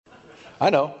I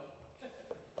know.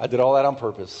 I did all that on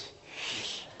purpose.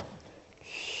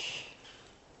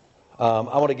 I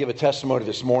want to give a testimony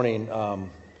this morning.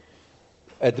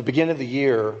 At the beginning of the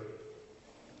year,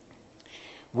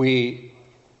 we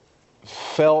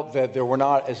felt that there were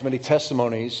not as many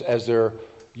testimonies as there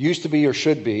used to be or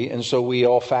should be, and so we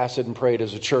all fasted and prayed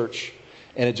as a church,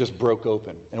 and it just broke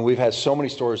open. And we've had so many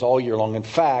stories all year long. In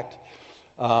fact,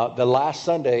 the last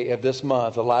Sunday of this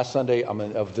month, the last Sunday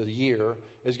of the year,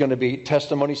 is going to be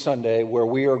Testimony Sunday, where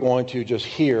we are going to just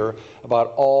hear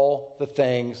about all the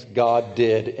things God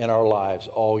did in our lives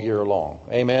all year long.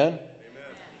 Amen? Amen.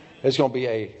 It's going to be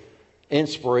a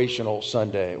inspirational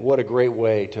Sunday. What a great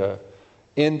way to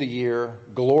end the year,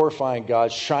 glorifying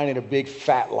God, shining a big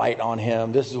fat light on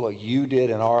Him. This is what you did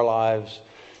in our lives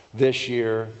this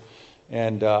year.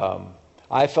 And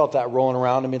I felt that rolling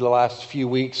around in me the last few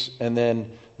weeks. And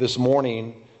then this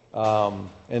morning,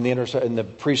 in the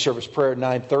pre-service prayer at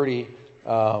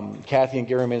 9:30, Kathy and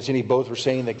Gary Mancini both were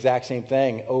saying the exact same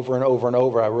thing over and over and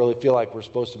over. I really feel like we're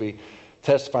supposed to be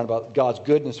testifying about God's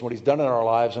goodness and what He's done in our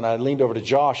lives. And I leaned over to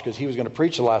Josh because he was going to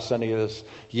preach the last Sunday of this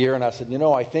year. And I said,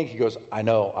 I think. He goes, I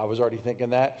know. I was already thinking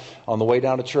that on the way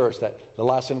down to church, that the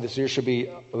last Sunday of this year should be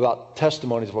about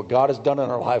testimonies of what God has done in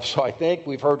our lives. So I think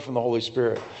we've heard from the Holy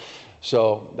Spirit.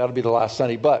 So that'll be the last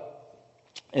Sunday. But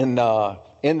in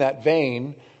that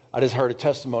vein, I just heard a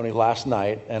testimony last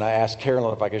night, and I asked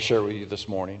Carolyn if I could share it with you this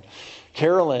morning.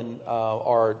 Carolyn,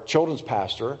 our children's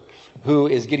pastor, who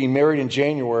is getting married in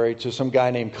January to some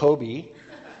guy named Kobe.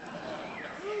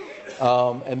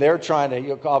 And they're trying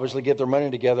to obviously get their money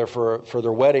together for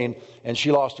their wedding, and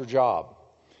she lost her job.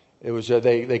 It was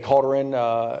they called her in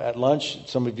at lunch.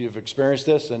 Some of you have experienced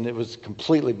this, and it was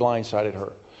completely blindsided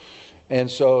her. And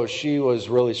so she was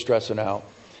really stressing out.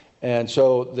 And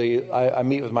so I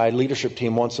meet with my leadership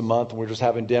team once a month, and we're just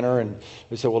having dinner. And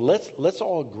we said, well, let's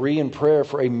all agree in prayer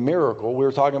for a miracle. We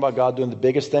were talking about God doing the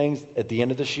biggest things at the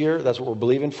end of this year. That's what we're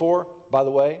believing for, by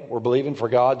the way. We're believing for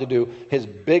God to do His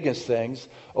biggest things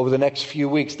over the next few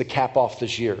weeks to cap off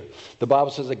this year. The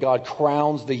Bible says that God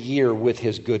crowns the year with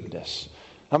His goodness.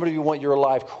 How many of you want your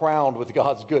life crowned with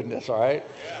God's goodness, all right?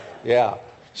 Yeah.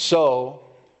 So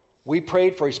we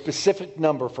prayed for a specific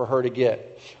number for her to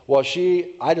get. Well,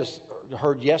 I just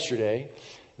heard yesterday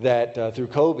that through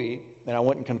Kobe, and I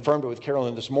went and confirmed it with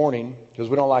Carolyn this morning, because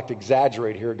we don't like to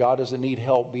exaggerate here. God doesn't need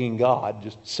help being God.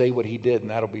 Just say what He did,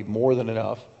 and that'll be more than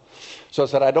enough. So I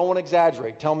said, I don't want to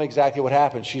exaggerate. Tell me exactly what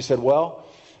happened. She said, well,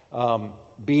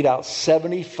 beat out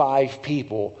 75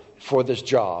 people for this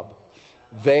job.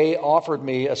 They offered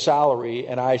me a salary,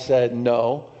 and I said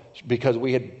no, because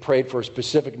we had prayed for a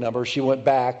specific number. She went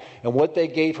back, and what they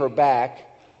gave her back,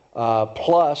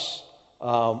 plus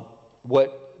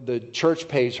what the church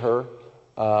pays her,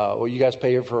 what you guys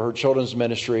pay her for her children's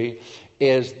ministry,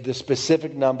 is the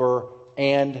specific number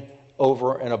and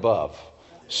over and above.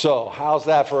 So how's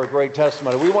that for a great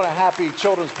testimony? We want a happy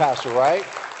children's pastor, right?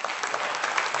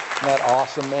 Isn't that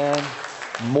awesome, man?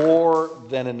 More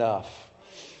than enough.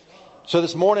 So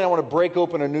this morning I want to break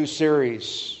open a new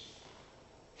series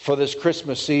for this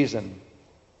Christmas season.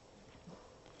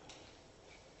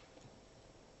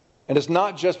 And it's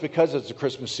not just because it's a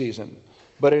Christmas season,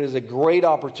 but it is a great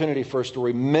opportunity for us to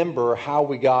remember how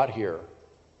we got here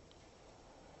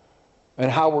and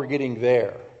how we're getting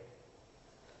there.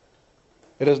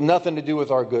 It has nothing to do with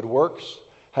our good works,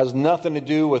 has nothing to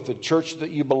do with the church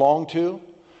that you belong to,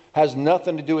 has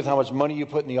nothing to do with how much money you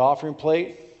put in the offering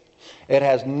plate. It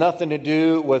has nothing to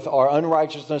do with our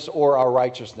unrighteousness or our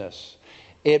righteousness.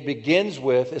 It begins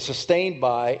with, is sustained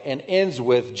by, and ends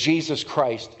with Jesus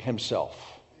Christ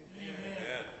Himself.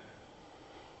 Amen.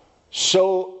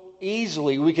 So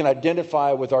easily we can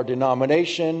identify with our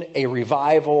denomination, a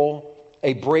revival,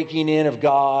 a breaking in of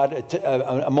God,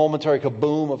 a momentary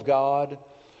kaboom of God,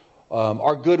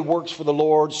 our good works for the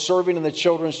Lord, serving in the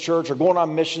children's church, or going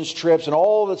on missions trips, and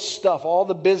all the stuff, all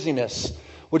the busyness,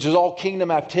 which is all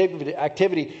kingdom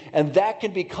activity, and that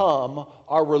can become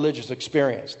our religious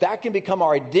experience. That can become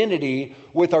our identity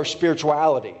with our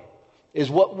spirituality, is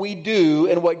what we do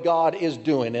and what God is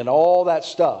doing and all that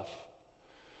stuff.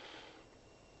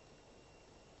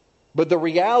 But the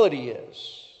reality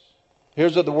is,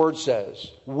 here's what the Word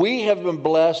says: we have been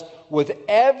blessed with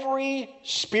every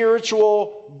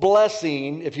spiritual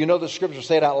blessing, if you know the Scripture,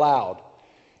 say it out loud,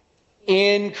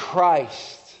 in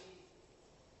Christ.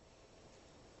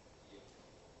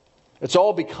 It's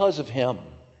all because of Him.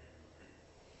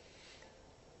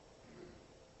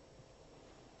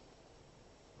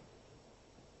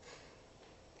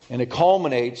 And it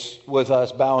culminates with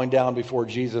us bowing down before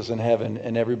Jesus in heaven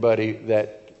and everybody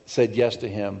that said yes to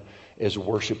Him is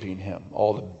worshiping him.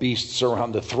 All the beasts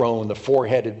around the throne, the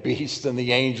four-headed beasts and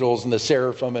the angels and the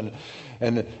seraphim.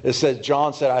 And it says,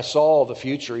 John said, I saw the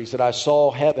future. He said, I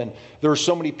saw heaven. There were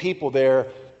so many people there,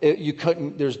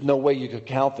 there's no way you could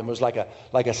count them. It was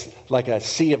like a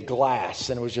sea of glass,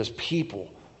 and it was just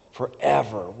people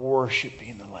forever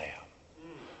worshiping the Lamb.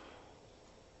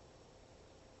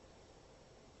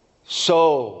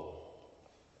 So,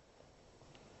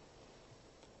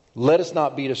 let us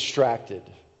not be distracted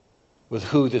with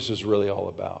who this is really all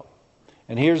about.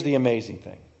 And here's the amazing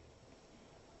thing.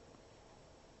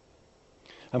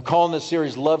 I'm calling this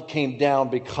series Love Came Down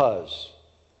because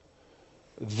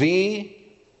the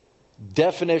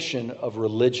definition of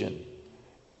religion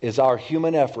is our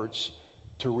human efforts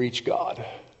to reach God.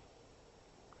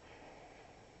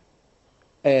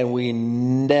 And we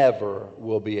never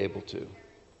will be able to.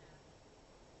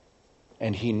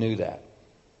 And he knew that.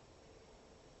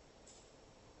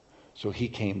 So he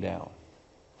came down.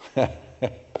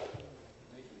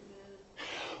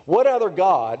 What other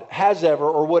God has ever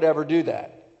or would ever do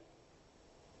that?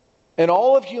 In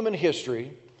all of human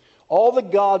history, all the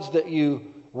gods that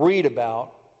you read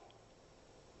about,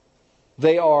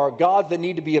 they are gods that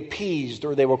need to be appeased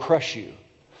or they will crush you.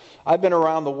 I've been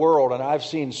around the world and I've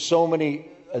seen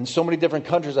in so many different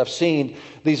countries, I've seen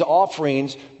these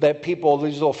offerings that people,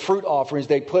 these little fruit offerings,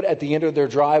 they put at the end of their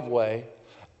driveway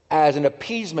as an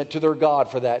appeasement to their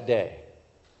God for that day.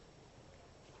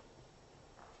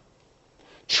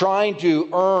 Trying to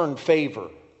earn favor.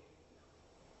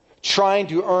 Trying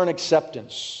to earn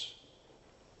acceptance.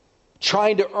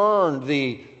 Trying to earn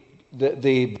the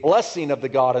blessing of the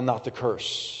God and not the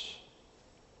curse.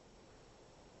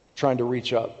 Trying to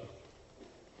reach up.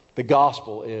 The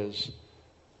gospel is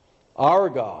our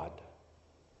God,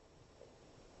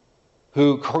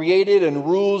 who created and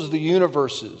rules the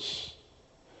universes.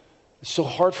 It's so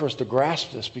hard for us to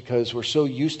grasp this because we're so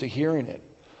used to hearing it.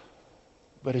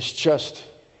 But it's just,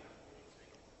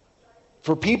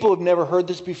 for people who've never heard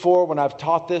this before, when I've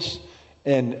taught this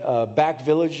in back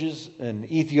villages in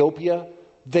Ethiopia,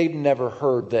 they've never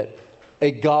heard that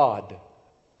a God,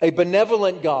 a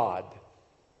benevolent God,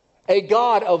 a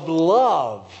God of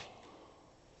love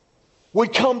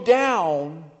would come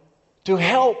down to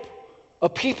help a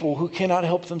people who cannot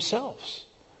help themselves.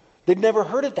 They've never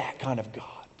heard of that kind of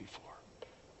God before.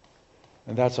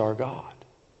 And that's our God.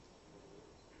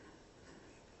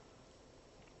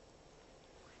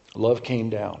 Love came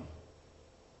down.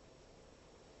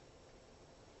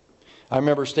 I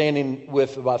remember standing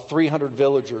with about 300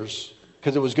 villagers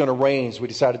because it was going to rain, so we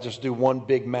decided to just do one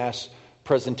big mass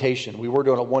presentation. We were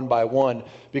doing it one by one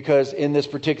because in this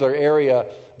particular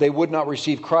area, they would not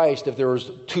receive Christ if there was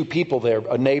two people there,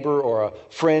 a neighbor or a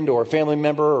friend or a family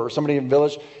member or somebody in the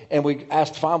village. And we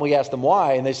asked them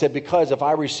why, and they said, because if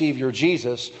I receive your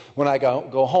Jesus, when I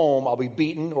go home, I'll be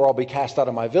beaten or I'll be cast out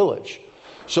of my village.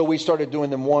 So we started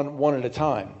doing them one at a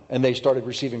time, and they started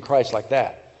receiving Christ like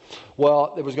that.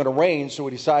 Well, it was going to rain, so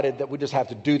we decided that we just have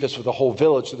to do this with the whole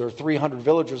village. So there are 300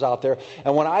 villagers out there.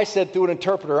 And when I said through an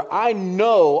interpreter, I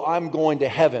know I'm going to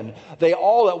heaven, they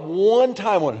all at one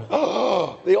time went,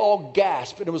 oh, they all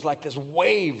gasped. And it was like this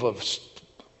wave of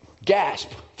gasp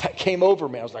that came over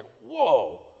me. I was like,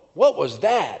 whoa, what was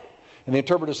that? And the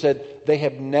interpreter said, they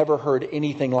have never heard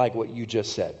anything like what you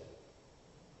just said.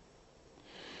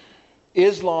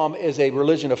 Islam is a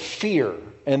religion of fear,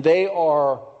 and they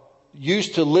are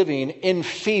used to living in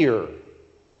fear.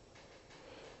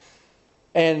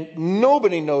 And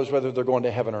nobody knows whether they're going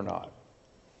to heaven or not.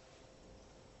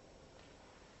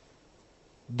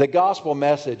 The gospel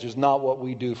message is not what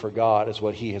we do for God, it's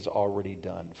what He has already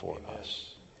done for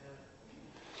us.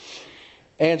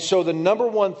 And so the number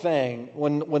one thing,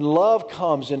 when love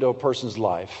comes into a person's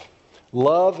life,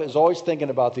 love is always thinking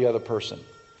about the other person.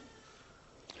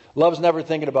 Love's never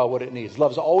thinking about what it needs.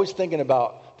 Love's always thinking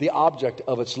about the object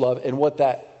of its love and what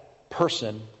that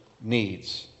person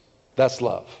needs. That's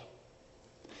love.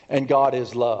 And God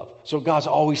is love. So God's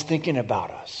always thinking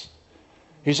about us.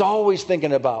 He's always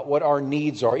thinking about what our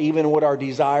needs are, even what our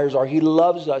desires are. He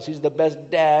loves us. He's the best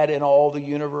dad in all the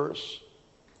universe.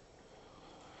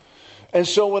 And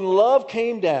so when love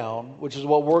came down, which is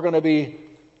what we're going to be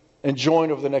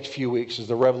enjoying over the next few weeks, is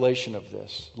the revelation of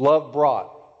this. Love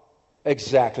brought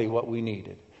exactly what we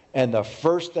needed. And the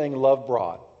first thing love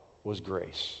brought was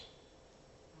grace.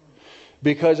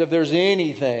 Because if there's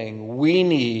anything we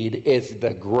need, it's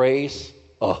the grace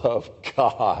of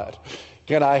God.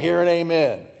 Can I hear an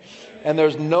amen? And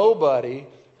there's nobody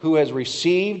who has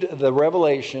received the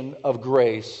revelation of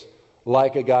grace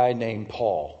like a guy named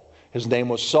Paul. His name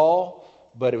was Saul,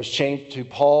 but it was changed to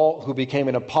Paul, who became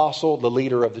an apostle, the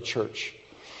leader of the church.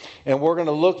 And we're going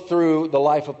to look through the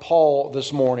life of Paul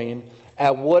this morning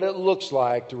at what it looks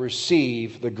like to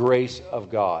receive the grace of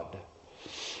God.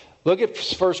 Look at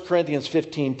 1 Corinthians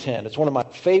 15:10. It's one of my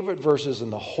favorite verses in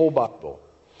the whole Bible.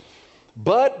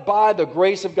 But by the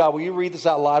grace of God, will you read this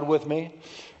out loud with me?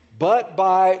 But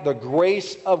by the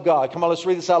grace of God. Come on, let's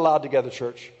read this out loud together,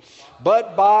 church.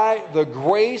 But by the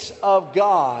grace of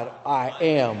God, I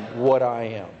am what I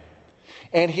am.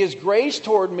 And His grace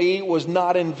toward me was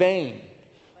not in vain,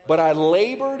 but I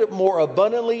labored more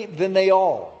abundantly than they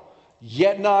all.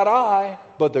 Yet not I,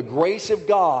 but the grace of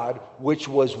God which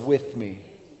was with me.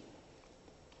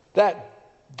 That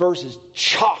verse is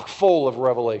chock full of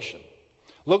revelation.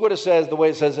 Look what it says, the way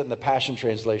it says it in the Passion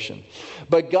Translation.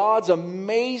 But God's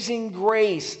amazing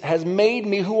grace has made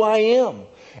me who I am.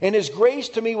 And His grace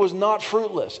to me was not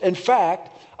fruitless. In fact,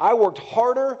 I worked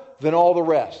harder than all the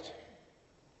rest.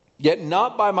 Yet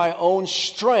not by my own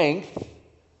strength,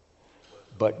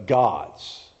 but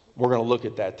God's. We're going to look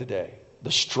at that today.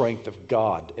 The strength of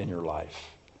God in your life.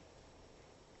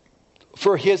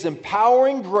 For His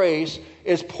empowering grace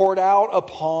is poured out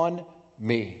upon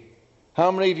me. How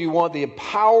many of you want the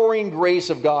empowering grace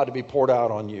of God to be poured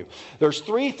out on you? There's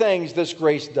 3 things this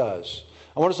grace does.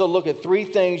 I want us to look at 3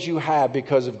 things you have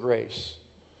because of grace.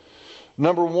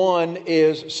 Number 1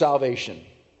 is salvation.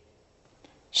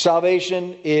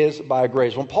 Salvation is by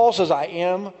grace. When Paul says, I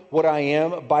am what I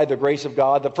am by the grace of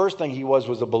God, the first thing he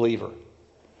was a believer.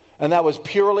 And that was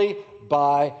purely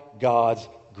by God's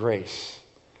grace.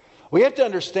 We have to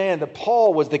understand that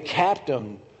Paul was the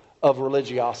captain of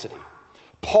religiosity.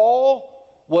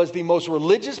 Paul was the most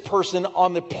religious person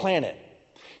on the planet.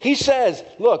 He says,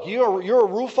 look, you're a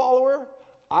rule follower.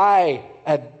 I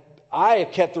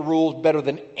have kept the rules better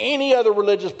than any other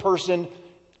religious person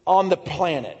on the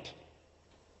planet.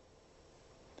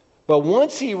 But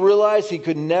once he realized he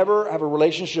could never have a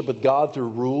relationship with God through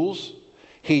rules,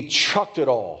 he chucked it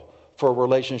all for a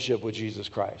relationship with Jesus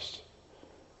Christ.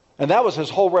 And that was his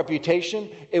whole reputation.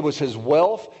 It was his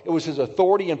wealth. It was his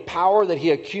authority and power that he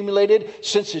accumulated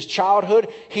since his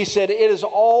childhood. He said it is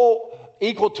all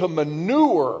equal to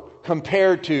manure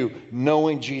compared to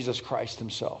knowing Jesus Christ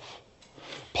Himself.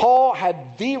 Paul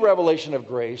had the revelation of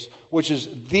grace, which is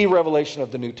the revelation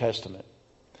of the New Testament.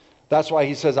 That's why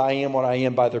he says, I am what I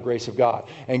am by the grace of God.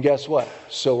 And guess what?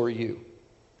 So are you.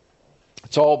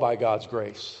 It's all by God's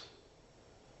grace.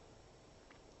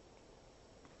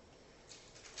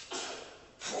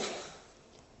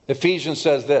 Ephesians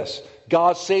says this,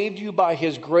 God saved you by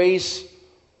His grace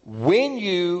when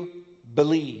you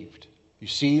believed. You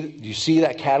see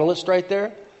that catalyst right there?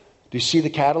 Do you see the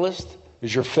catalyst?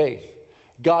 Is your faith.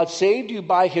 God saved you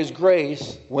by His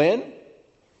grace when?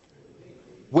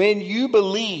 When you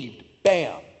believed.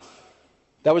 Bam.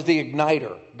 That was the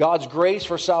igniter. God's grace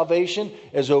for salvation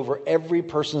is over every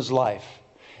person's life.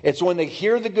 It's when they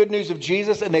hear the good news of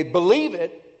Jesus and they believe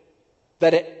it,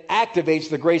 that it activates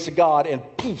the grace of God and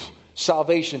poof,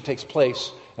 salvation takes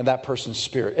place in that person's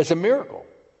spirit. It's a miracle.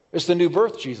 It's the new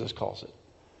birth, Jesus calls it.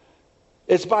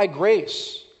 It's by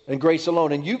grace and grace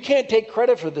alone. And you can't take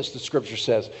credit for this, the Scripture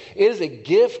says. It is a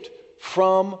gift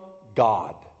from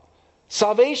God.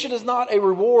 Salvation is not a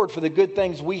reward for the good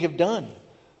things we have done.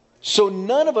 So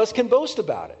none of us can boast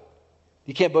about it.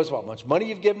 You can't boast about how much money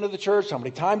you've given to the church, how many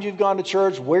times you've gone to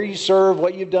church, where you serve,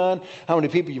 what you've done, how many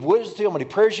people you've witnessed to, how many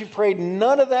prayers you've prayed.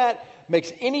 None of that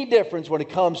makes any difference when it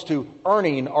comes to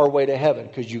earning our way to heaven,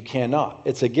 because you cannot.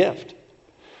 It's a gift.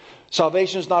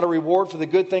 Salvation is not a reward for the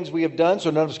good things we have done, so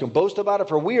none of us can boast about it,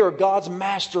 for we are God's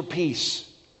masterpiece.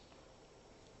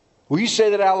 Will you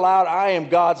say that out loud? I am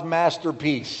God's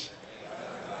masterpiece.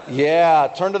 Yeah,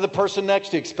 turn to the person next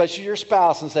to you, especially your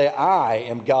spouse, and say, I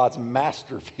am God's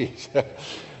masterpiece.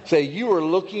 Say, you are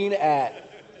looking at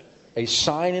a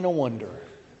sign and a wonder.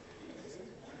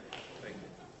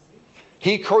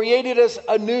 He created us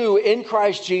anew in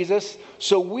Christ Jesus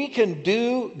so we can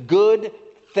do good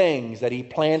things that He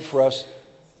planned for us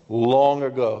long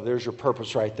ago. There's your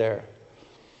purpose right there.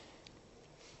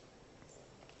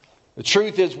 The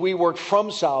truth is we work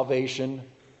from salvation,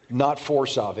 not for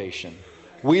salvation.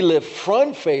 We live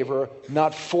from favor,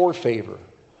 not for favor.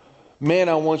 Man,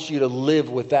 I want you to live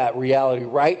with that reality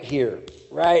right here,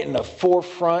 right in the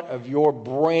forefront of your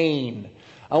brain.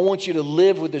 I want you to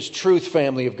live with this truth,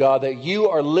 family of God, that you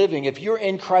are living. If you're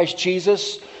in Christ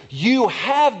Jesus, you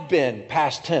have been,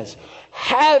 past tense,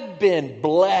 have been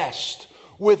blessed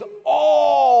with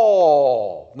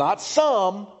all, not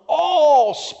some,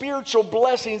 all spiritual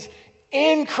blessings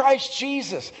in Christ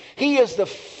Jesus. He is the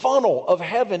funnel of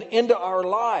heaven into our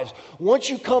lives. Once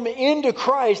you come into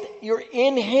Christ, you're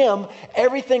in Him.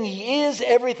 Everything He is,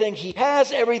 everything He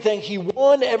has, everything He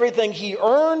won, everything He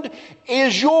earned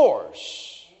is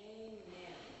yours.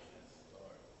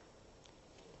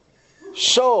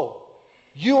 So,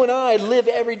 you and I live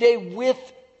every day with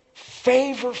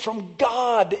favor from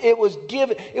God. It was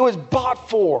given, it was bought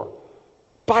for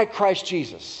by Christ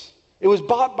Jesus. It was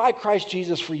bought by Christ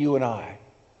Jesus for you and I.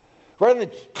 Rather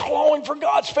than clawing for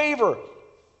God's favor,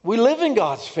 we live in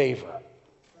God's favor.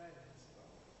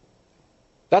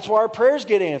 That's why our prayers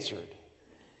get answered.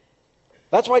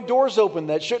 That's why doors open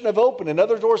that shouldn't have opened and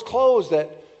other doors closed that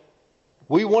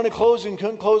we want to close and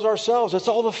couldn't close ourselves. It's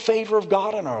all the favor of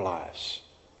God in our lives.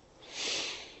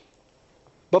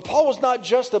 But Paul was not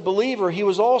just a believer, he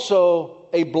was also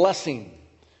a blessing.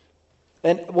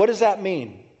 And what does that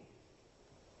mean?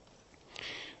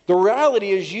 The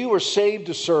reality is you were saved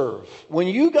to serve. When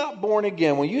you got born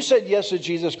again, when you said yes to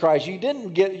Jesus Christ,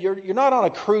 you're not on a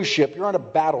cruise ship, you're on a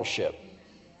battleship.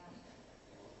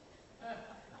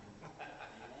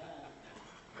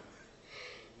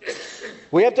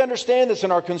 We have to understand this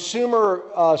in our consumer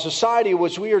society,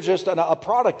 which we are just a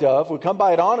product of. We come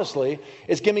by it honestly.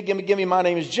 It's gimme, gimme, gimme, my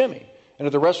name is Jimmy. And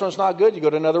if the restaurant's not good, you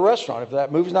go to another restaurant. If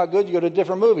that movie's not good, you go to a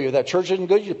different movie. If that church isn't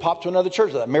good, you pop to another church.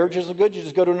 If that marriage isn't good, you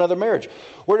just go to another marriage.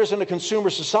 We're just in a consumer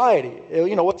society.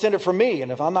 You know, what's in it for me?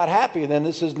 And if I'm not happy, then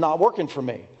this is not working for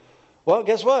me. Well,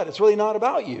 guess what? It's really not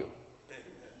about you.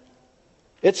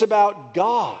 It's about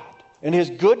God and His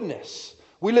goodness.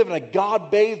 We live in a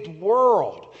God-bathed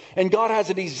world. And God has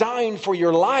a design for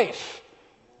your life.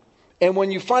 And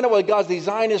when you find out what God's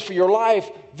design is for your life,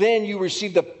 then you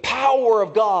receive the power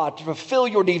of God to fulfill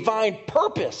your divine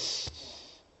purpose.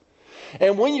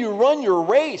 And when you run your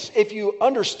race, if you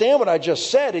understand what I just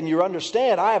said and you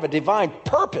understand I have a divine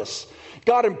purpose,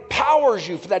 God empowers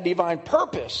you for that divine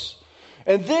purpose.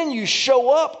 And then you show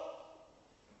up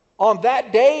on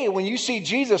that day when you see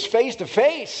Jesus face to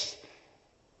face.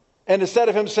 And instead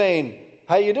of Him saying,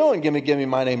 "How you doing? Gimme,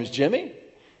 my name is Jimmy,"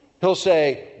 He'll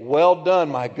say, "Well done,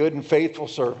 my good and faithful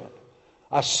servant.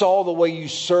 I saw the way you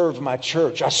served my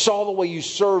church. I saw the way you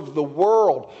served the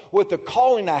world with the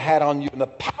calling I had on you and the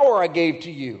power I gave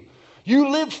to you. You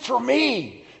lived for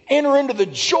me. Enter into the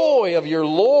joy of your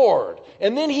Lord."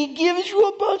 And then He gives you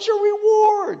a bunch of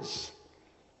rewards.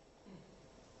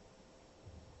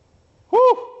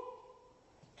 Whew!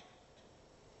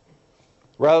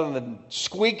 Rather than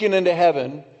squeaking into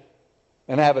heaven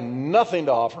and having nothing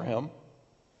to offer Him,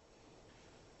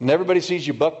 and everybody sees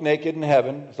you buck naked in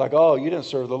heaven. It's like, "Oh, you didn't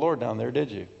serve the Lord down there,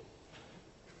 did you?"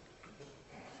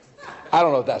 I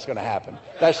don't know if that's going to happen.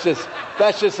 That's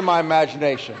just in my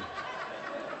imagination.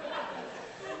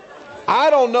 I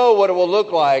don't know what it will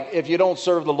look like if you don't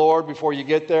serve the Lord before you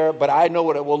get there, but I know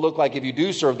what it will look like if you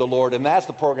do serve the Lord, and that's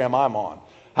the program I'm on.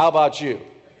 How about you?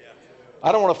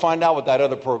 I don't want to find out what that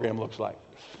other program looks like.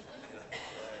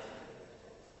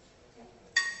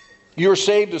 You're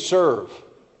saved to serve.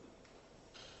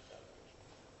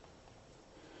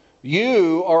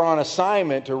 You are on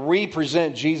assignment to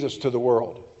represent Jesus to the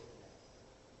world.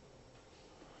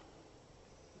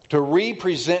 To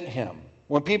represent Him.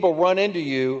 When people run into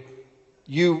you,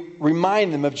 you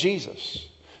remind them of Jesus.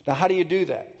 Now, how do you do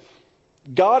that?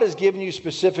 God has given you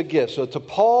specific gifts. So to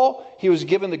Paul, he was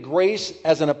given the grace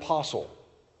as an apostle.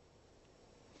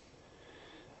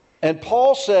 And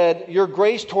Paul said, "Your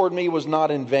grace toward me was not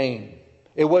in vain."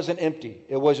 It wasn't empty.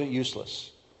 It wasn't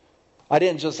useless. I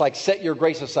didn't just set your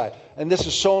grace aside. And this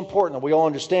is so important that we all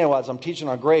understand as I'm teaching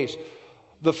on grace.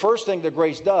 The first thing that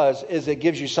grace does is it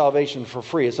gives you salvation for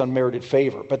free. It's unmerited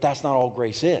favor. But that's not all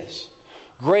grace is.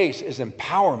 Grace is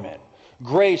empowerment.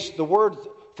 Grace, the word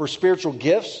for spiritual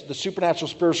gifts, the supernatural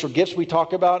spiritual gifts we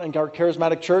talk about in our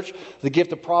charismatic church, the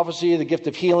gift of prophecy, the gift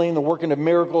of healing, the working of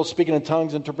miracles, speaking in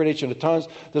tongues, interpretation of tongues,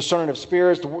 discerning of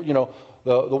spirits, the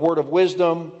word of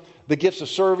wisdom, the gifts of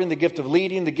serving, the gift of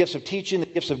leading, the gifts of teaching, the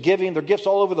gifts of giving. They're gifts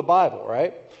all over the Bible,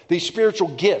 right? These spiritual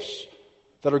gifts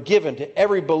that are given to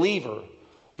every believer.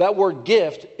 That word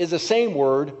gift is the same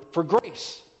word for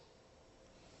grace.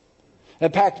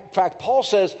 In fact, Paul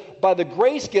says, "By the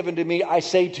grace given to me, I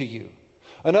say to you."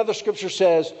 Another scripture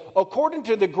says, "According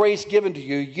to the grace given to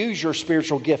you, use your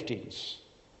spiritual giftings."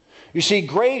 You see,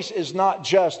 grace is not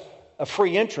just a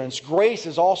free entrance. Grace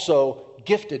is also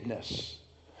giftedness.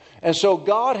 And so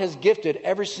God has gifted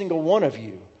every single one of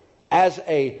you as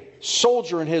a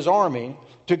soldier in His army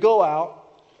to go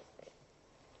out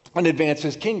and advance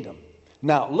His kingdom.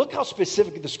 Now, look how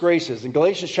specific this grace is. In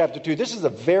Galatians chapter 2, this is a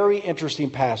very interesting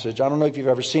passage. I don't know if you've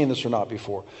ever seen this or not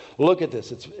before. Look at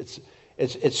this.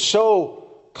 It's so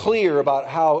clear about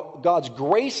how God's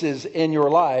graces in your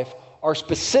life are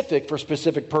specific for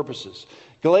specific purposes.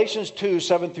 Galatians 2,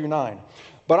 7 through 9.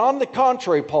 But on the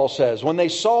contrary, Paul says, when they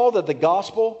saw that the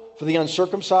gospel for the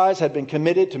uncircumcised had been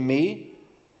committed to me,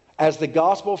 as the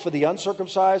gospel for the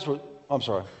uncircumcised, I'm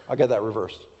sorry, I got that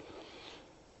reversed.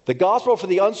 The gospel for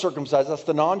the uncircumcised, that's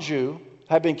the non-Jew,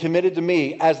 had been committed to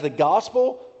me, as the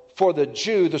gospel for the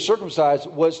Jew, the circumcised,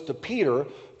 was to Peter.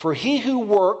 For he who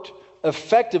worked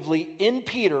effectively in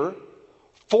Peter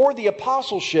for the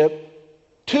apostleship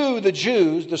to the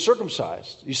Jews, the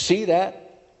circumcised. You see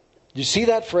that? You see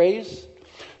that phrase?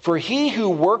 For he who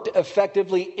worked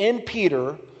effectively in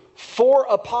Peter for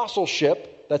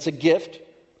apostleship, that's a gift,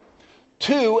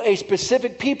 to a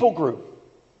specific people group.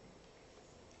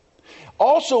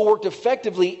 Also worked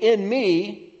effectively in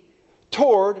me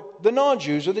toward the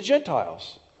non-Jews or the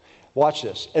Gentiles. Watch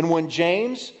this. And when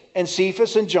James and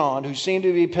Cephas and John, who seemed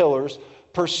to be pillars,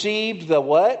 perceived the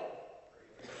what?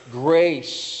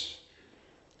 Grace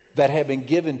that had been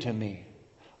given to me.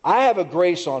 I have a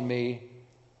grace on me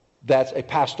that's a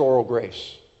pastoral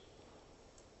grace.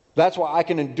 That's why I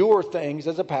can endure things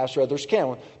as a pastor others can't.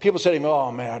 When people say to me,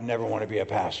 oh man, I'd never want to be a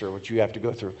pastor, which you have to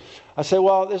go through. I say,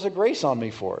 well, there's a grace on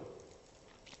me for it.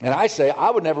 And I say, I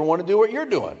would never want to do what you're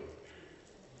doing.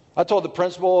 I told the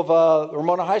principal of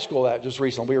Ramona High School that just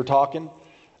recently. We were talking,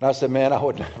 and I said, man, I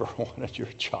would never want to do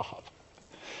your job.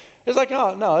 It's like,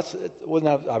 oh, no,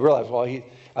 I realized, well,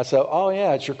 I said, oh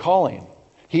yeah, it's your calling.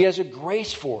 He has a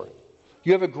grace for it.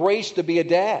 You have a grace to be a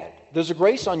dad. There's a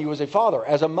grace on you as a father,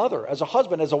 as a mother, as a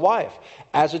husband, as a wife,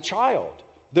 as a child.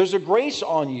 There's a grace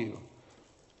on you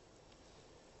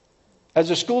as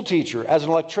a school teacher, as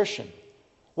an electrician.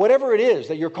 Whatever it is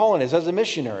that your calling is, as a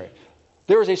missionary,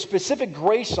 there is a specific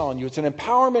grace on you. It's an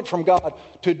empowerment from God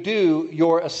to do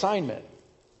your assignment.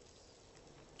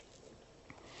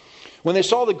 When they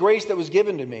saw the grace that was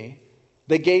given to me,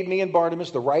 they gave me and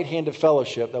Barnabas the right hand of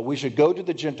fellowship, that we should go to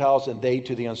the Gentiles and they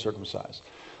to the uncircumcised.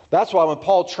 That's why when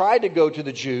Paul tried to go to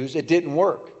the Jews, it didn't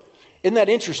work. Isn't that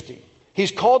interesting?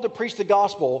 He's called to preach the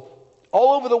gospel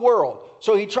all over the world.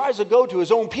 So he tries to go to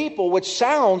his own people, which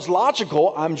sounds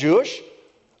logical. I'm Jewish.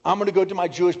 I'm going to go to my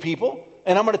Jewish people,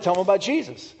 and I'm going to tell them about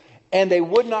Jesus. And they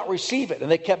would not receive it. And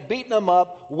they kept beating him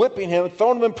up, whipping him,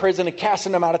 throwing him in prison, and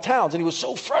casting him out of towns. And he was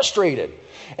so frustrated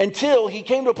until he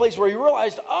came to a place where he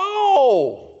realized,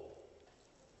 oh,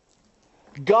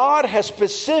 God has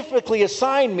specifically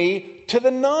assigned me to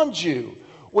the non-Jew,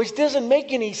 which doesn't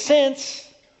make any sense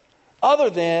other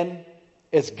than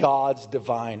it's God's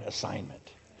divine assignment.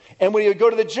 And when you go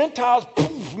to the Gentiles,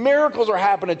 poof, miracles are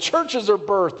happening, churches are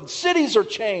birthed, cities are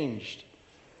changed.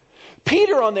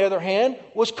 Peter, on the other hand,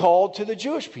 was called to the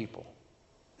Jewish people.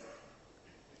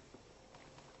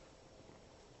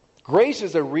 Grace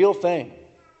is a real thing.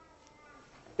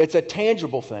 It's a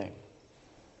tangible thing.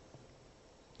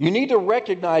 You need to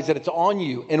recognize that it's on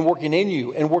you and working in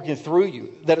you and working through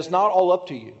you, that it's not all up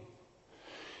to you.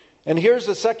 And here's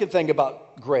the second thing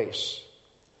about grace.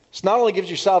 It not only gives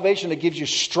you salvation, it gives you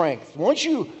strength. Once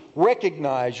you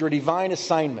recognize your divine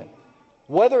assignment,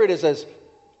 whether it is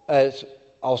as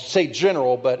I'll say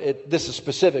general, but this is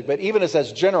specific, but even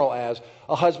as general as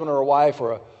a husband or a wife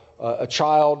or a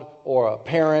child or a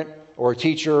parent or a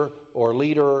teacher or a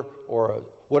leader or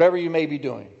whatever you may be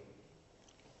doing.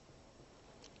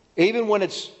 Even when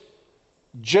it's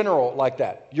general like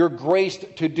that, you're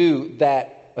graced to do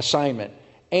that assignment.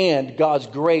 And God's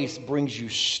grace brings you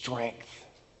strength.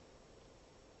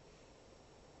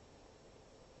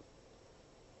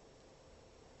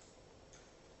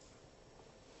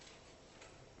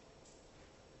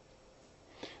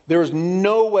 There is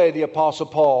no way the Apostle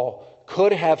Paul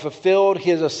could have fulfilled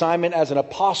his assignment as an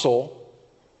apostle,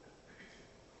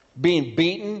 being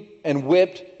beaten and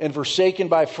whipped and forsaken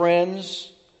by friends,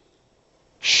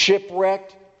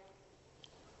 shipwrecked,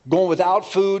 going without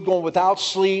food, going without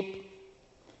sleep,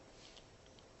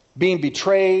 being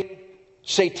betrayed,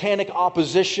 satanic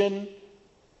opposition.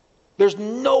 There's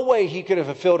no way he could have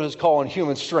fulfilled his call in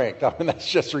human strength. I mean,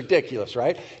 that's just ridiculous,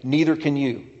 right? Neither can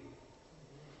you.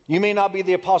 You may not be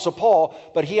the Apostle Paul,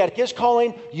 but he had his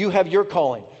calling, you have your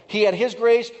calling. He had his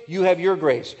grace, you have your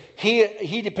grace.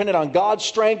 He depended on God's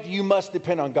strength, you must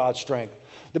depend on God's strength.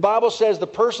 The Bible says the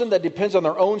person that depends on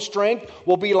their own strength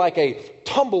will be like a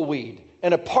tumbleweed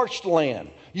in a parched land.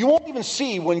 You won't even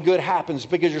see when good happens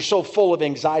because you're so full of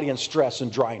anxiety and stress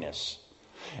and dryness.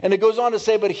 And it goes on to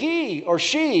say, but he or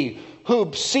she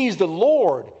who sees the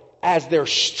Lord as their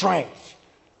strength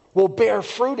will bear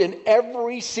fruit in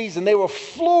every season. They will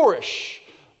flourish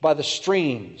by the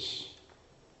streams.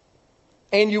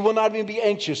 And you will not even be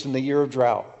anxious in the year of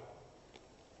drought.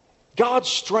 God's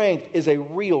strength is a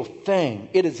real thing.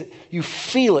 It is, you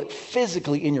feel it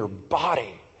physically in your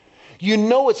body. You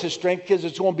know it's His strength because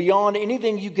it's going beyond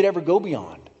anything you could ever go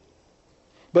beyond.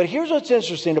 But here's what's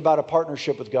interesting about a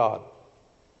partnership with God.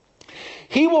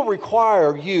 He will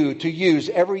require you to use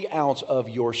every ounce of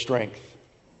your strength.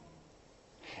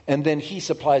 And then He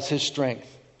supplies His strength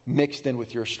mixed in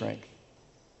with your strength.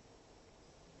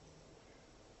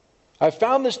 I've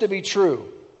found this to be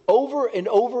true over and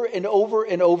over and over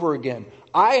and over again.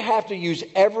 I have to use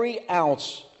every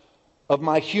ounce of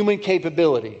my human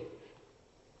capability.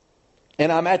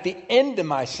 And I'm at the end of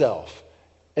myself.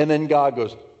 And then God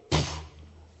goes, poof.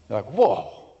 You're like,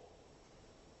 whoa.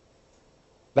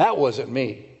 That wasn't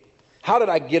me. How did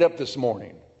I get up this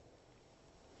morning?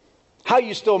 How are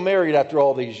you still married after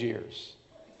all these years?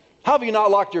 How have you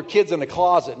not locked your kids in the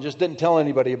closet and just didn't tell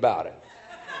anybody about it?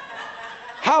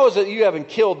 How is it you haven't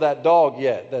killed that dog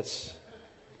yet that's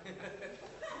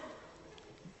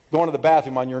going to the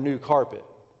bathroom on your new carpet?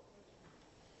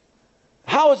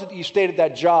 How is it that you stayed at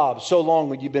that job so long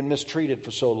when you've been mistreated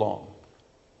for so long?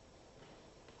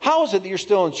 How is it that you're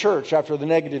still in church after the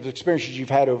negative experiences you've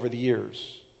had over the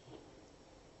years?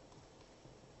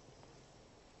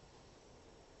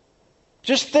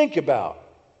 Just think about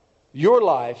your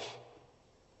life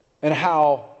and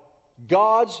how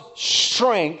God's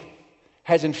strength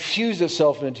has infused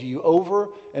itself into you over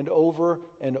and over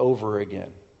and over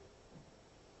again.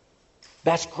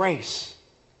 That's grace.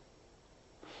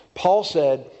 Paul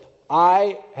said,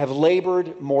 I have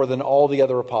labored more than all the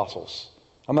other apostles.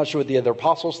 I'm not sure what the other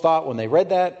apostles thought when they read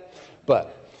that,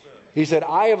 but he said,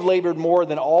 I have labored more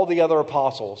than all the other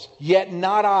apostles, yet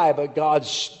not I, but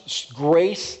God's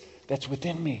grace that's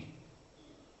within me.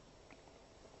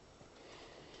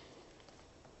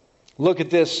 Look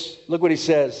at this. Look what he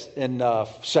says in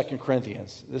 2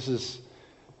 Corinthians. This is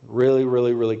really,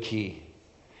 really, really key.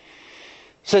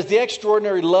 It says, the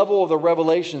extraordinary level of the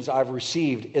revelations I've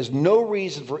received is no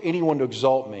reason for anyone to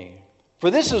exalt me. For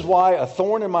this is why a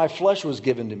thorn in my flesh was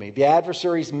given to me, the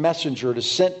adversary's messenger to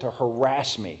sent to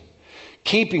harass me,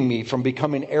 keeping me from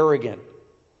becoming arrogant.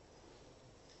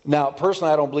 Now,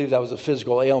 personally, I don't believe that was a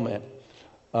physical ailment.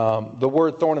 The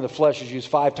word thorn in the flesh is used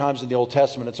 5 times in the Old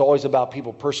Testament. It's always about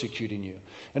people persecuting you.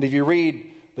 And if you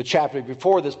read the chapter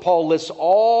before this, Paul lists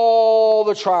all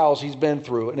the trials he's been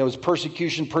through. And it was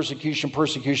persecution, persecution,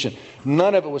 persecution.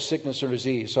 None of it was sickness or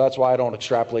disease. So that's why I don't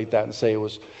extrapolate that and say it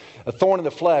was a thorn in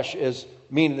the flesh, is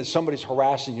meaning that somebody's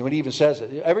harassing you. And he even says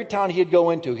it. Every town he'd go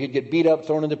into, he'd get beat up,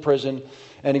 thrown into prison.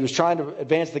 And he was trying to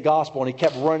advance the gospel. And he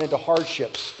kept running into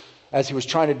hardships as he was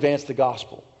trying to advance the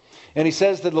gospel. And he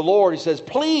says to the Lord, he says,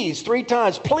 please, 3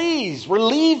 times, please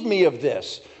relieve me of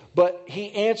this. But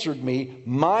he answered me,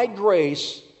 my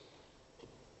grace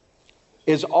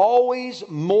is always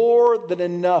more than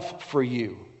enough for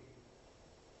you.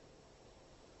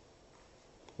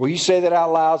 Will you say that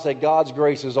out loud? Say, God's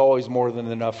grace is always more than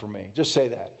enough for me. Just say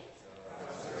that.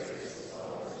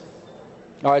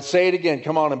 All right, say it again.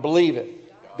 Come on and believe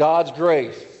it. God's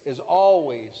grace is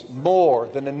always more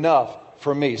than enough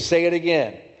for me. Say it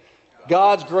again.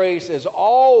 God's grace is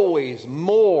always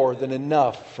more than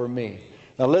enough for me.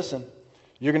 Now listen,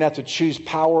 you're going to have to choose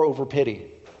power over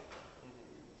pity.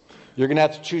 You're going to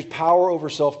have to choose power over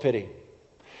self-pity.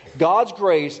 God's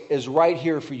grace is right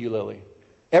here for you, Lily.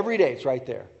 Every day it's right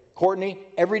there. Courtney,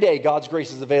 every day God's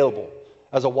grace is available.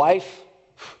 As a wife,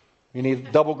 you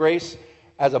need double grace.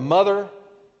 As a mother,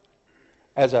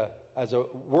 as a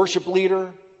worship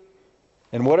leader,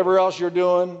 and whatever else you're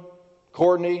doing,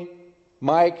 Courtney,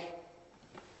 Mike,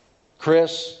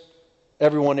 Chris,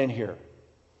 everyone in here.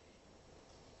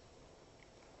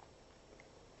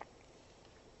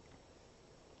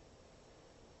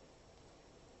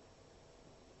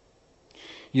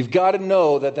 You've got to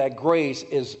know that grace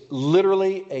is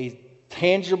literally a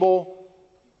tangible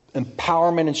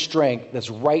empowerment and strength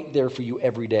that's right there for you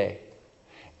every day.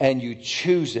 And you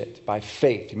choose it by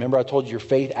faith. Remember I told you your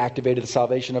faith activated the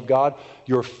salvation of God?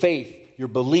 Your faith, your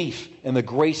belief in the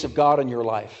grace of God in your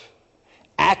life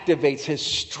activates His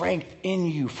strength in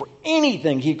you for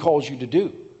anything He calls you to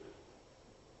do.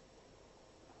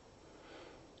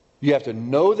 You have to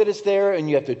know that it's there and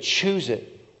you have to choose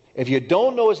it. If you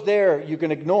don't know it's there, you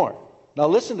can ignore it. Now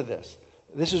listen to this.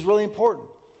 This is really important.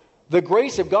 The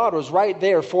grace of God was right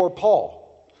there for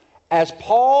Paul. As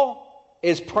Paul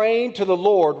is praying to the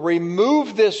Lord,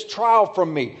 remove this trial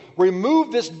from me.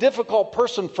 Remove this difficult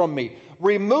person from me.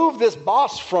 Remove this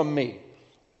boss from me.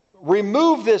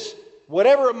 Remove this,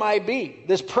 whatever it might be,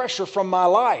 this pressure from my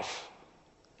life.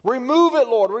 Remove it,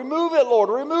 Lord. Remove it, Lord.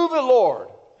 Remove it, Lord.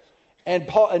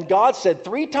 And God said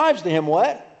 3 times to him,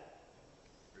 what?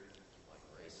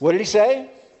 What did He say?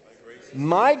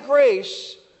 My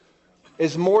grace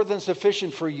is more than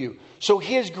sufficient for you. So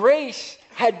His grace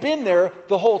had been there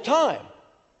the whole time.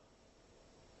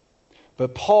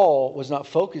 But Paul was not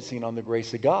focusing on the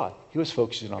grace of God. He was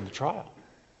focusing on the trial.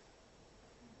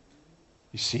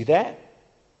 You see that?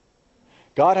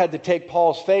 God had to take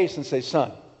Paul's face and say,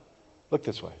 son, look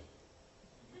this way.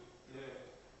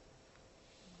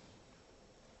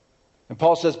 And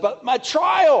Paul says, but my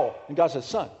trial. And God says,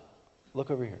 son,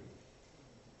 look over here.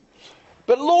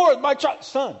 But Lord, my trial.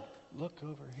 Son, look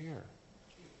over here.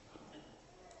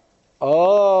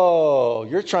 Oh,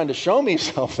 you're trying to show me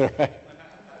something, right?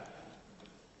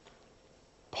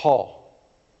 Paul,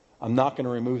 I'm not going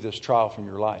to remove this trial from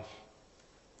your life.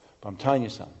 But I'm telling you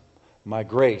something. My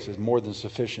grace is more than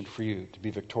sufficient for you to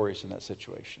be victorious in that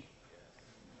situation.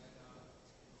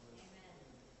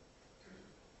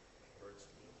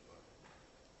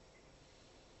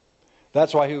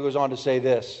 That's why he goes on to say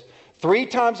this. 3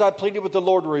 times I pleaded with the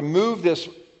Lord to remove this.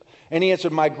 And he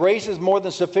answered, my grace is more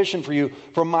than sufficient for you.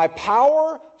 For my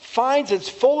power finds its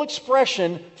full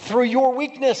expression through your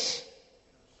weakness.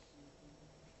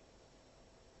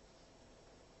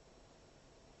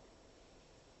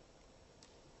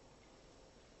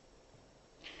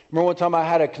 Remember one time I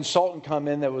had a consultant come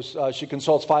in that was, she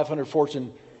consults 500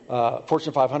 Fortune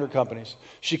 500 companies.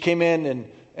 She came in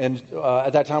and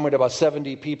at that time we had about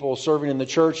 70 people serving in the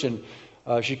church, and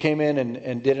she came in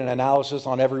and did an analysis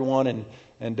on everyone,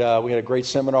 and we had a great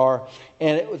seminar.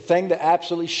 And the thing that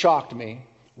absolutely shocked me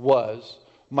was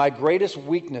my greatest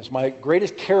weakness, my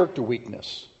greatest character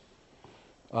weakness.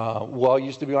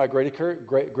 Used to be my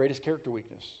greatest character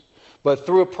weakness. But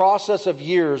through a process of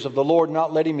years of the Lord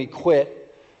not letting me quit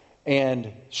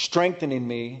and strengthening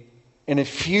me and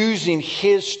infusing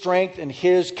His strength and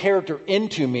His character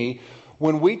into me,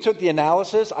 when we took the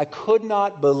analysis, I could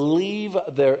not believe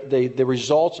the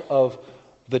results of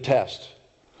the test.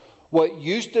 What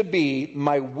used to be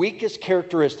my weakest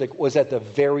characteristic was at the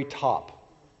very top.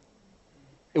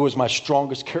 It was my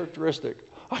strongest characteristic.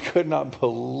 I could not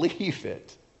believe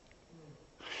it.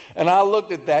 And I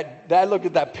looked at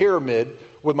that pyramid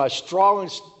with my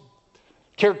strongest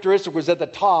characteristic was at the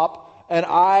top, and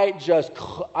I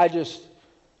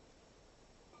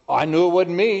knew it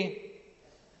wasn't me.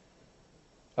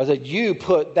 I said, you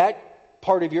put that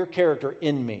part of your character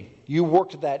in me. You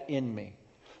worked that in me.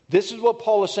 This is what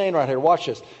Paul is saying right here. Watch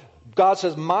this. God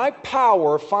says, my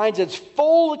power finds its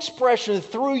full expression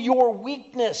through your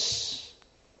weakness.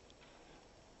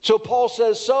 So Paul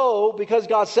says, because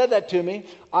God said that to me,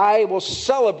 I will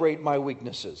celebrate my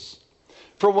weaknesses.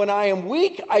 For when I am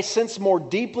weak, I sense more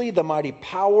deeply the mighty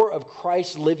power of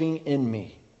Christ living in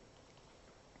me.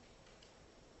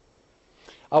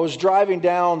 I was driving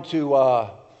down to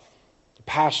the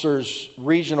pastor's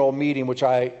regional meeting, which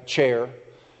I chair,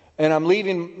 and I'm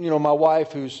leaving, my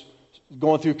wife who's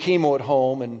going through chemo at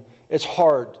home, and it's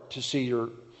hard to see your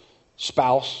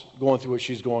spouse going through what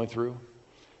she's going through.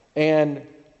 And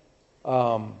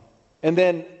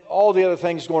then all the other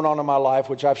things going on in my life,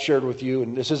 which I've shared with you,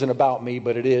 and this isn't about me,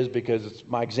 but it is because it's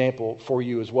my example for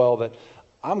you as well, that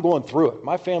I'm going through it.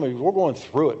 My family, we're going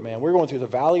through it, man. We're going through the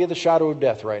valley of the shadow of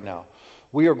death right now.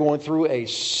 We are going through a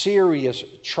serious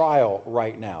trial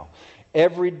right now.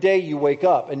 Every day you wake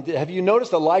up. And have you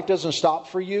noticed that life doesn't stop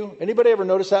for you? Anybody ever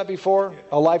noticed that before?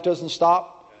 A life doesn't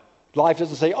stop? Life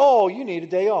doesn't say, oh, you need a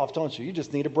day off, don't you? You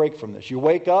just need a break from this. You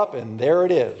wake up and there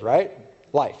it is, right?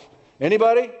 Life.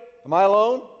 Anybody? Am I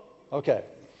alone? Okay.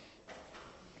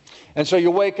 And so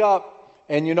you wake up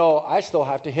and I still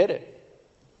have to hit it.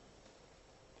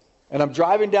 And I'm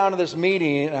driving down to this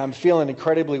meeting and I'm feeling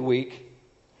incredibly weak.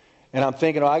 And I'm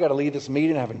thinking, I got to leave this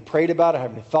meeting. I haven't prayed about it. I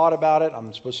haven't thought about it.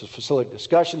 I'm supposed to facilitate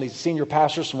discussion. These senior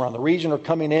pastors from around the region are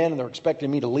coming in and they're expecting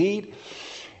me to lead.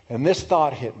 And this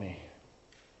thought hit me.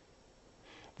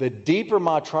 The deeper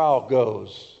my trial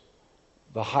goes,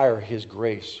 the higher His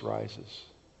grace rises.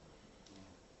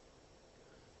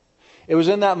 It was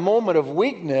in that moment of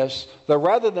weakness that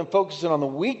rather than focusing on the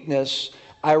weakness,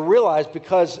 I realized,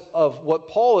 because of what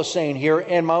Paul is saying here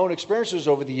and my own experiences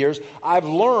over the years, I've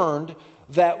learned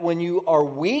that when you are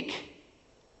weak,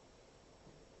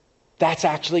 that's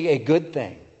actually a good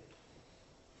thing.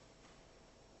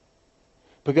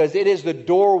 Because it is the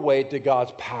doorway to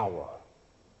God's power.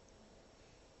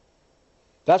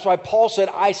 That's why Paul said,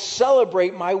 I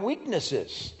celebrate my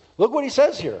weaknesses. Look what he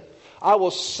says here. I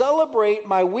will celebrate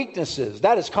my weaknesses.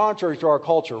 That is contrary to our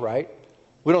culture, right?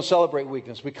 We don't celebrate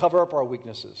weakness. We cover up our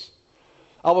weaknesses.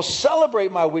 I will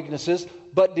celebrate my weaknesses,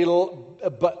 but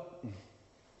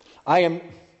I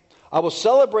will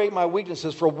celebrate my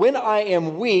weaknesses, for when I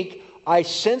am weak, I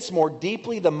sense more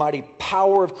deeply the mighty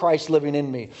power of Christ living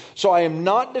in me. So I am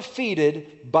not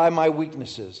defeated by my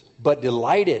weaknesses, but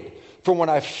delighted. For when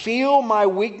I feel my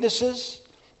weaknesses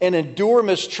and endure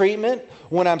mistreatment,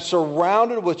 when I'm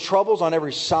surrounded with troubles on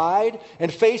every side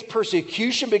and face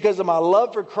persecution because of my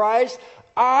love for Christ,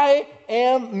 I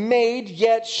am made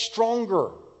yet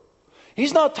stronger.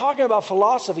 He's not talking about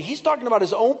philosophy. He's talking about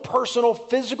his own personal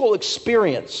physical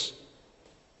experience.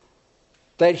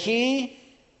 That he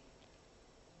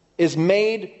is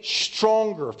made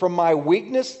stronger from my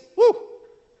weakness. Woo!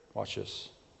 Watch this.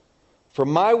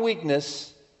 From my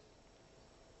weakness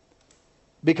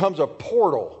becomes a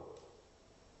portal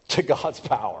to God's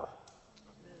power.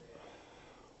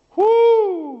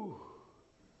 Woo!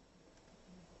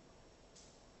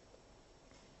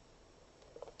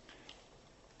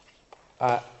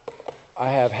 I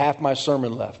have half my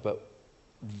sermon left, but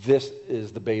this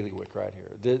is the bailiwick right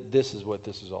here. This is what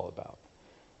this is all about.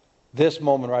 This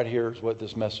moment right here is what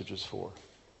this message is for.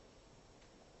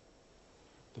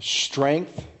 The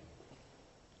strength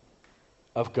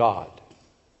of God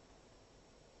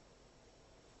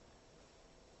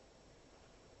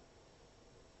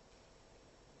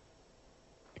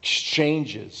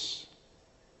exchanges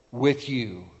with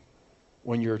you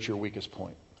when you're at your weakest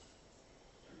point.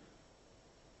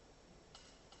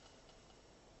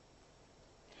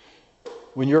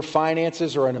 When your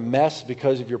finances are in a mess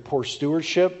because of your poor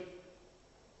stewardship,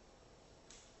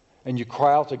 and you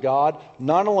cry out to God,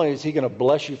 not only is He going to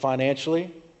bless you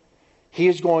financially, He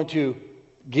is going to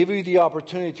give you the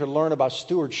opportunity to learn about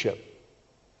stewardship.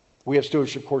 We have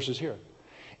stewardship courses here.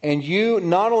 And you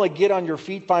not only get on your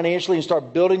feet financially and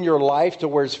start building your life to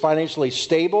where it's financially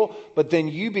stable, but then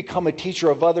you become a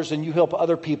teacher of others and you help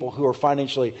other people who are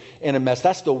financially in a mess.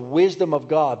 That's the wisdom of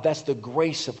God. That's the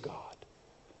grace of God.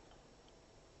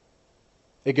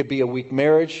 It could be a weak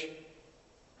marriage.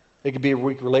 It could be a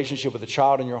weak relationship with a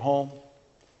child in your home.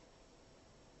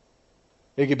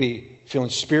 It could be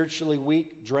feeling spiritually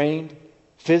weak, drained,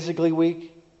 physically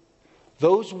weak.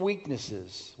 Those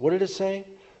weaknesses, what did it say?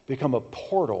 Become a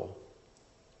portal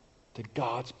to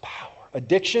God's power.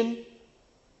 Addiction,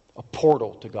 a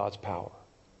portal to God's power.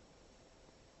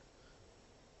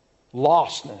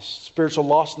 Lostness, spiritual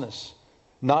lostness,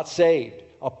 not saved,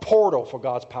 a portal for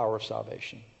God's power of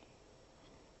salvation.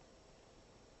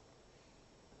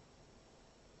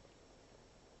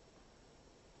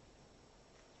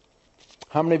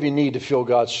 How many of you need to feel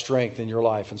God's strength in your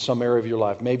life, in some area of your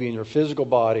life? Maybe in your physical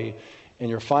body, in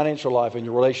your financial life, in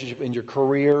your relationship, in your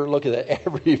career. Look at that.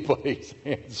 Everybody's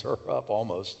hands are up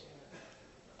almost.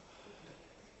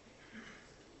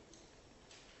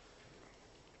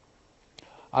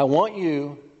 I want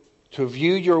you to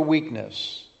view your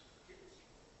weakness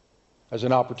as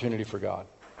an opportunity for God.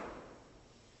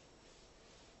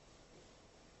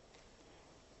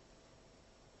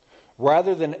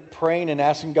 Rather than praying and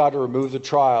asking God to remove the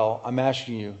trial, I'm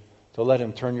asking you to let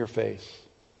Him turn your face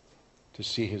to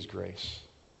see His grace.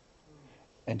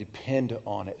 And depend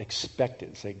on it. Expect it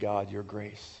and say, God, your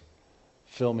grace.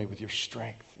 Fill me with your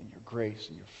strength and your grace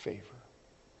and your favor.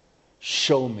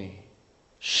 Show me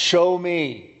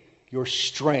your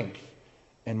strength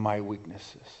and my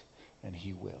weaknesses. And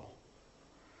He will.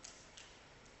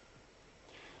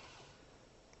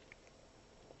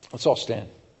 Let's all stand.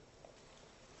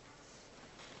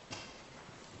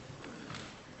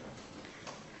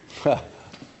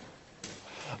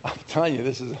 I'm telling you,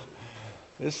 this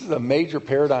is a major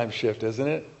paradigm shift, isn't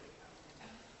it?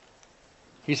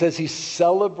 He says He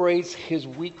celebrates His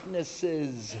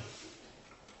weaknesses.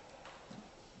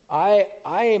 I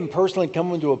am personally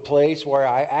coming to a place where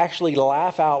I actually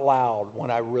laugh out loud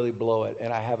when I really blow it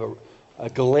and I have a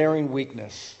glaring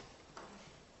weakness.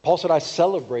 Paul said, I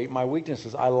celebrate my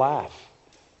weaknesses. I laugh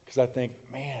because I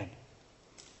think, man,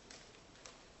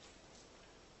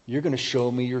 you're going to show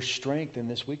me your strength in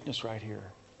this weakness right here.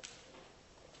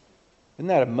 Isn't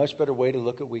that a much better way to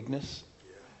look at weakness?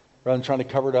 Rather than trying to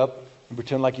cover it up and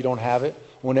pretend like you don't have it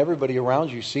when everybody around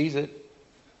you sees it.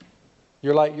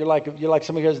 You're like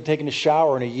somebody who hasn't taken a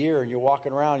shower in a year and you're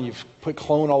walking around and you've put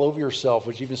cologne all over yourself,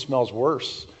 which even smells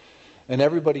worse. And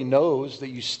everybody knows that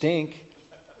you stink.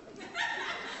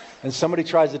 And somebody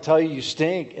tries to tell you you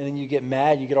stink and then you get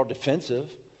mad, you get all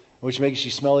defensive, which makes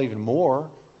you smell even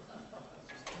more.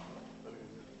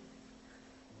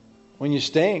 When you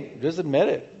stink, just admit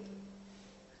it.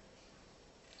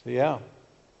 So yeah,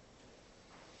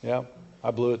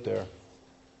 I blew it there.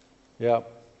 Yeah,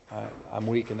 I'm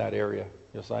weak in that area.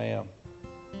 Yes, I am.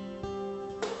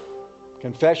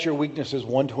 Confess your weaknesses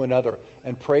one to another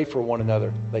and pray for one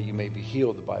another that you may be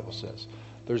healed, the Bible says.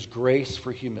 There's grace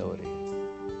for humility.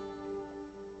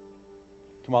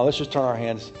 Come on, let's just turn our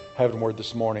hands heavenward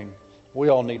this morning. We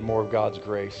all need more of God's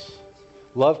grace.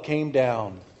 Love came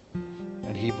down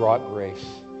and He brought grace.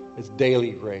 It's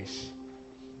daily grace.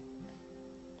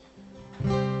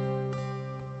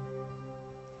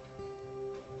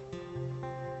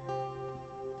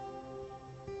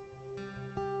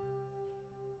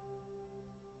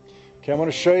 Okay, I'm going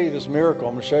to show you this miracle.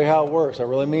 I'm going to show you how it works. I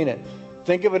really mean it.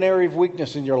 Think of an area of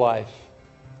weakness in your life.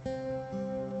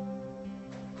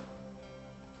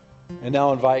 And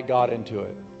now invite God into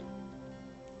it.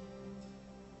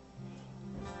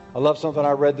 I love something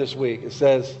I read this week. It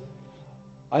says,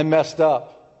 I messed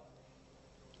up.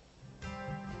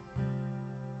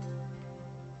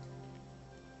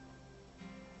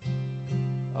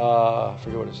 I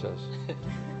forget what it says.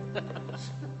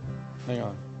 Hang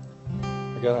on.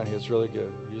 I got it on here. It's really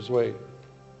good. You just wait.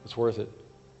 It's worth it.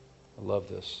 I love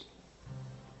this.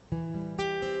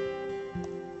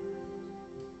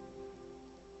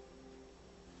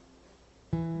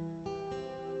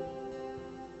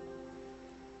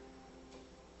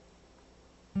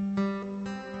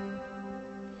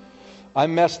 I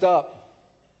messed up.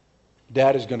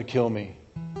 Dad is going to kill me.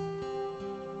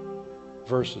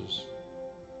 Versus,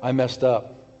 I messed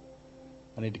up.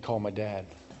 I need to call my dad.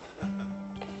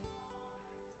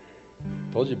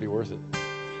 Told you it'd be worth it.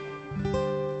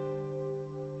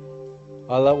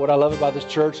 What I love about this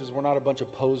church is we're not a bunch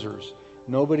of posers.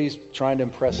 Nobody's trying to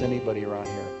impress anybody around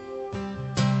here.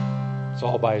 It's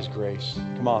all by His grace.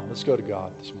 Come on, let's go to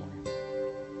God this morning.